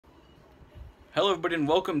Hello everybody and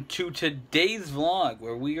welcome to today's vlog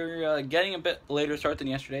where we are getting a bit later start than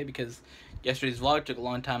yesterday because yesterday's vlog took a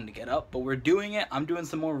long time to get up, but we're doing it. I'm doing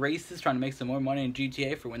some more races, trying to make some more money in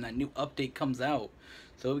GTA for when that new update comes out.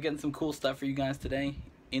 So we're getting some cool stuff for you guys today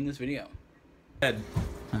in this video. Ed.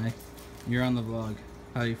 Hi, you're on the vlog.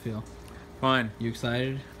 How do you feel? Fine. You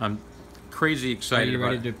excited? I'm crazy excited. Are you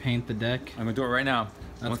ready about to paint the deck? I'm gonna do it right now.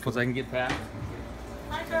 That's Once I can get back.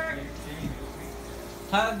 Hi, Kurt.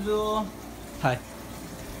 Hi, Jewel. Hi.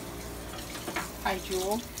 Hi,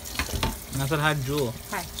 Jewel. I said hi, Jewel.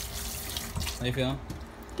 Hi. How you feeling?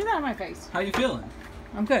 Get out of my face. How you feeling?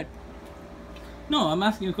 I'm good. No, I'm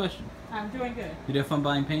asking you a question. I'm doing good. You have fun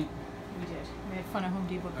buying paint? We did. We had fun at Home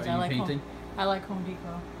Depot because Are I you like painting? I like Home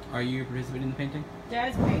Depot. Are you participating in the painting?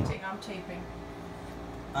 Dad's painting. I'm taping.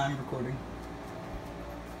 I'm recording.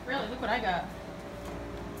 Really? Look what I got.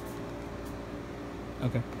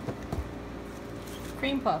 Okay.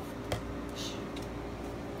 Cream puff.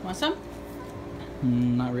 Want some?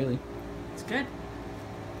 Not really. It's good.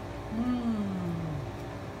 Mmm.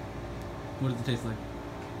 What does it taste like?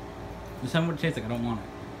 Just tell me what it tastes like. I don't want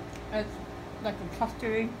it. It's like a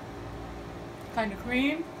custardy kind of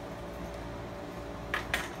cream.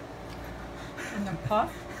 And the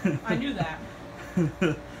puff. I knew that.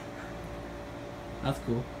 That's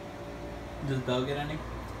cool. Does Belle get any?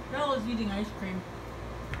 Belle is eating ice cream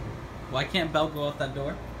Why can't Belle go out that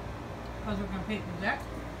door? because we're gonna paint the deck.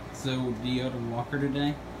 So, do you go to walk her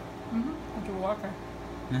today? With your walker.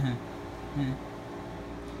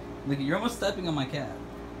 Look, you're almost stepping on my cat.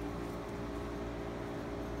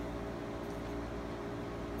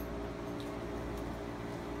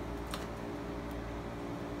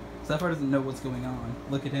 Sapphire doesn't know what's going on.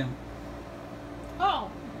 Look at him. Oh,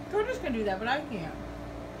 Curtis can do that, but I can't.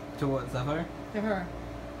 To what, Sapphire? To her.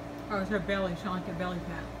 Oh, it's her belly. She like a belly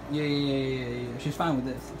pat. Yeah. She's fine with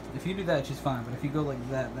this. If you do that, she's fine. But if you go like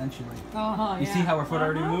that, then she like... Uh-huh, You see how her foot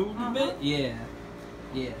already moved a bit? Yeah.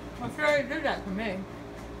 Well, she already did that for me.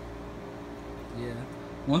 Yeah.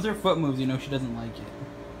 Once her foot moves, you know she doesn't like it.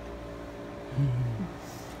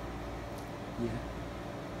 Yeah.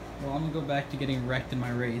 Well, I'm gonna go back to getting wrecked in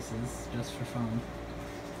my races, just for fun.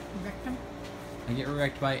 Victim? I get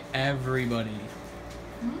wrecked by everybody.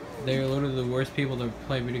 They're literally the worst people to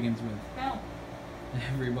play video games with. Belle.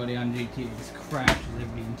 Everybody on GTA just crashes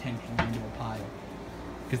everybody intentionally into a pile.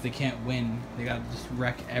 Because they can't win. They gotta just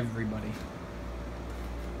wreck everybody.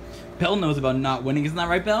 Belle knows about not winning, isn't that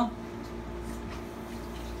right, Belle?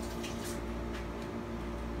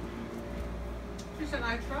 She said,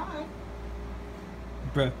 I tried.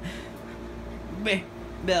 Bruh.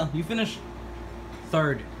 Belle, you finished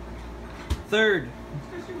third. Third. It's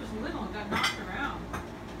because she was little and got knocked around.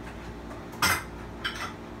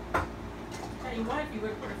 Tell you what, if you would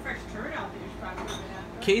have put a fresh turd out there, you probably would have been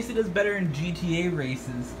after. Casey does better in GTA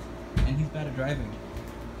races, and he's bad at driving.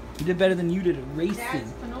 He did better than you did at racing.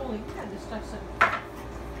 Dad's cannoli. We had this stuff since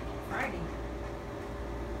Friday.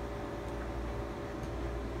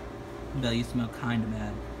 Belle, you smell kind of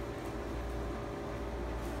mad.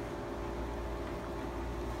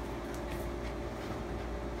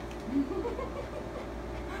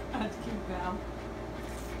 That's cute, Val.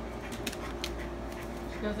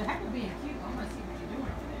 She goes, I have to be cute. I want to see what you're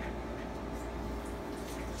doing over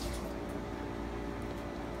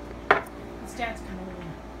there. It's Dad's cannoli.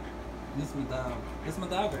 This is my dog. This is my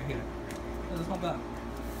dog right here. Oh, this is my dog.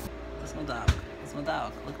 This is my dog. This is my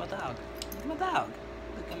dog. Look at my dog. Look at my dog.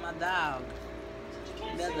 Look at my dog.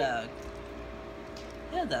 That dog.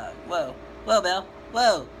 That dog. Whoa. Whoa, Belle.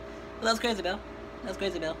 Whoa. That was crazy, Belle. That was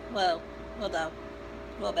crazy, Belle. Whoa. Whoa, dog.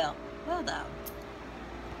 Whoa, Belle. Whoa, dog.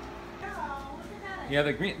 Yeah,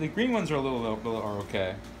 the green ones are a little are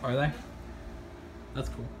okay. Are they? That's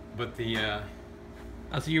cool. But the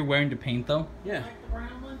Oh, so you're wearing to paint, though? yeah. Like the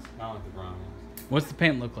brown ones? I don't like the brown ones. What's the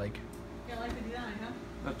paint look like? You like the design, huh?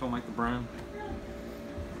 I don't like the brown.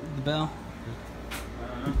 The Belle?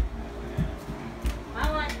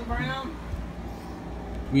 I like the brown.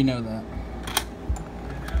 We know that.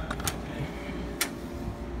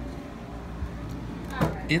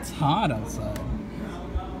 Alright. It's hot outside. It's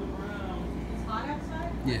hot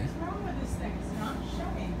outside? Yeah. What's wrong with this thing? It's not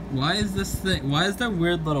shutting. Why is this thing? Why is there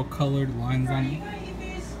weird little colored lines Are on you it? gonna eat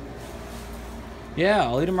these? Yeah,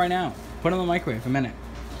 I'll eat them right now. Put them in the microwave. A minute.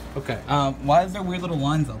 Okay. Why is there weird little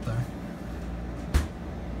lines out there?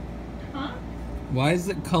 Huh? Why is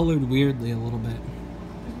it colored weirdly a little bit?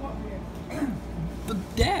 Is what weird? The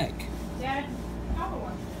deck. Dad, power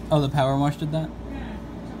wash it. Oh, the power wash did that? Yeah.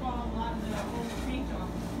 Took all a lot of the old paint off.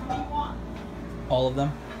 How many you want? All of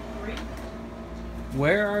them. 3?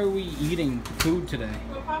 Where are we eating food today?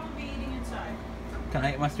 We'll probably be eating inside. Can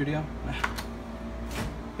I eat my studio?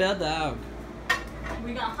 Bad dog.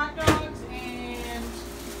 We got hot dogs and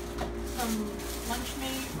some lunch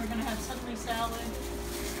meat. We're gonna have suddenly salad.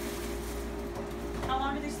 How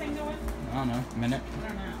long do these things go in? I don't know. A minute. I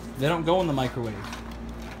don't know. They don't go in the microwave.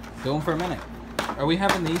 Go in for a minute. Are we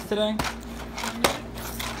having these today? Yeah,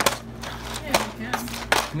 we can.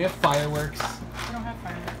 Can we have fireworks? We don't have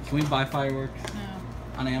fireworks. Can we buy fireworks No.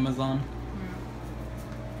 on Amazon? No.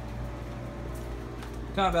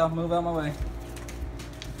 Come on, Belle. Move out my way.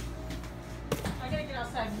 I gotta get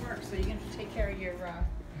outside and work, so you can take care of your.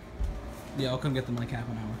 Yeah, I'll come get them in like half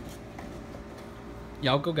an hour.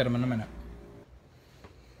 Yeah, I'll go get them in a minute.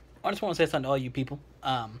 I just want to say something to all you people.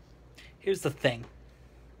 Here's the thing.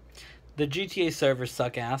 The GTA servers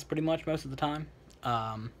suck ass pretty much most of the time.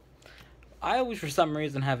 I always, for some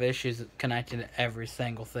reason, have issues connecting to every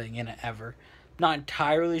single thing in it ever. Not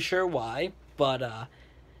entirely sure why, but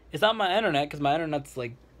it's on my internet because my internet's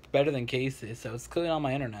like better than Casey's, so it's clearly on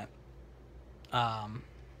my internet. I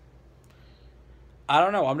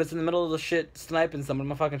don't know. I'm just in the middle of the shit sniping someone.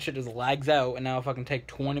 My fucking shit just lags out, and now I fucking take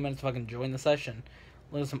 20 minutes to fucking join the session.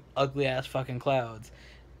 Look at some ugly ass fucking clouds.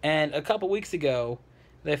 And a couple weeks ago,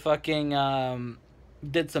 they fucking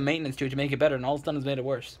did some maintenance to it to make it better, and all it's done is made it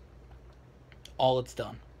worse. All it's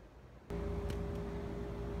done.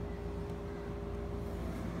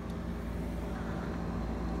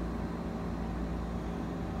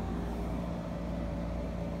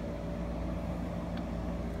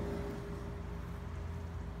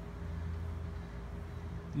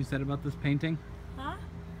 You said about this painting? Huh?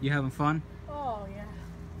 You having fun? Oh yeah.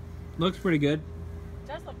 Looks pretty good. It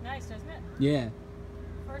does look nice, doesn't it? Yeah.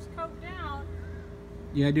 First coat down.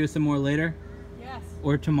 You gonna do some more later? Yes.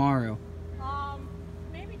 Or tomorrow?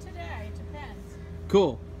 Maybe today. It depends.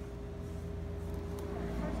 Cool.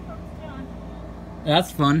 First coat's done.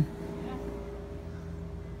 That's fun.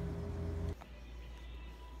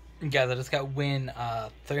 Yeah. Guys, I just got win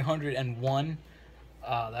 301.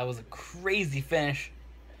 That was a crazy finish.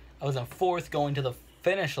 I was in 4th going to the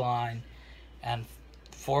finish line, and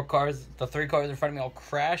the 3 cars in front of me all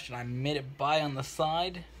crashed, and I made it by on the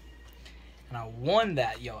side, and I won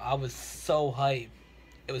that. Yo, I was so hyped.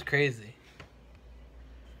 It was crazy.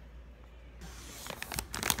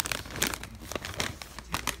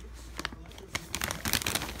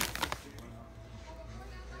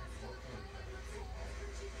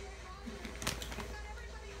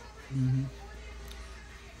 Mm-hmm.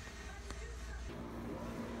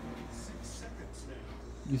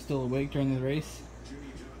 You still awake during the race?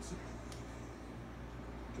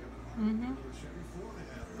 Mm-hmm.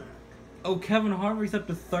 Oh, Kevin Harvick's up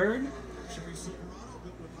to 3rd?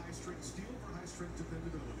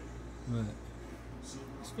 What?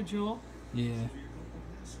 It's for Jewel. Yeah.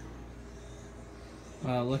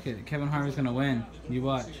 Wow, look at it. Kevin Harvick's gonna win. You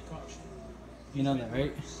watch. You know that,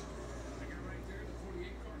 right?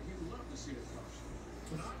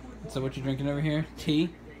 So what you drinking over here?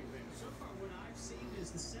 Tea?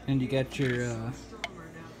 And you got your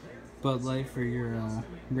Bud Light for your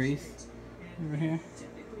race over here.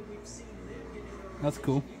 That's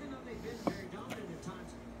cool.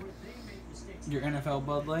 Your NFL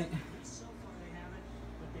Bud Light.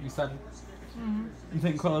 You excited? Mm-hmm. You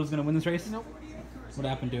think Carlo's gonna win this race? Nope. What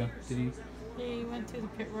happened to him? Did he? He went through the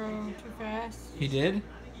pit road too fast. He did?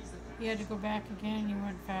 He had to go back again. He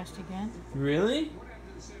went fast again. Really?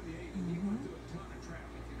 Mm-hmm.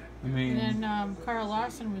 I mean. And then Carl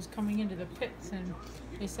Larson was coming into the pits, and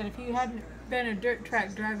they said if he hadn't been a dirt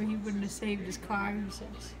track driver, he wouldn't have saved his car. He said,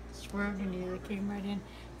 swerved and he came right in.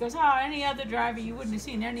 He goes, oh, any other driver, you wouldn't have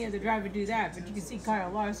seen any other driver do that, but you can see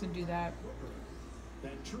Kyle Larson do that.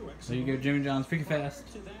 So you go Jimmy John's freaking fast.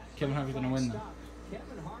 Kevin Harvick's gonna win though.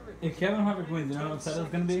 If Kevin Harvick wins, you know how upset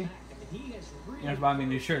it's gonna be? You have to buy me a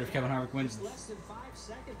new shirt if Kevin Harvick wins this.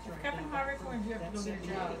 If Kevin Harvick wins, you have to go get a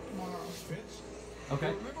job tomorrow.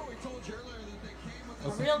 Okay. A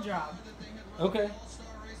real job. Okay.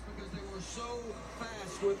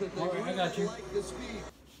 Alright, I got you.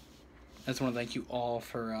 I just want to thank you all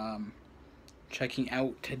for checking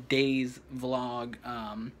out today's vlog.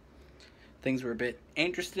 Things were a bit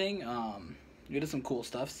interesting. We did some cool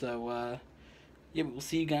stuff, so yeah, we'll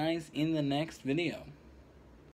see you guys in the next video.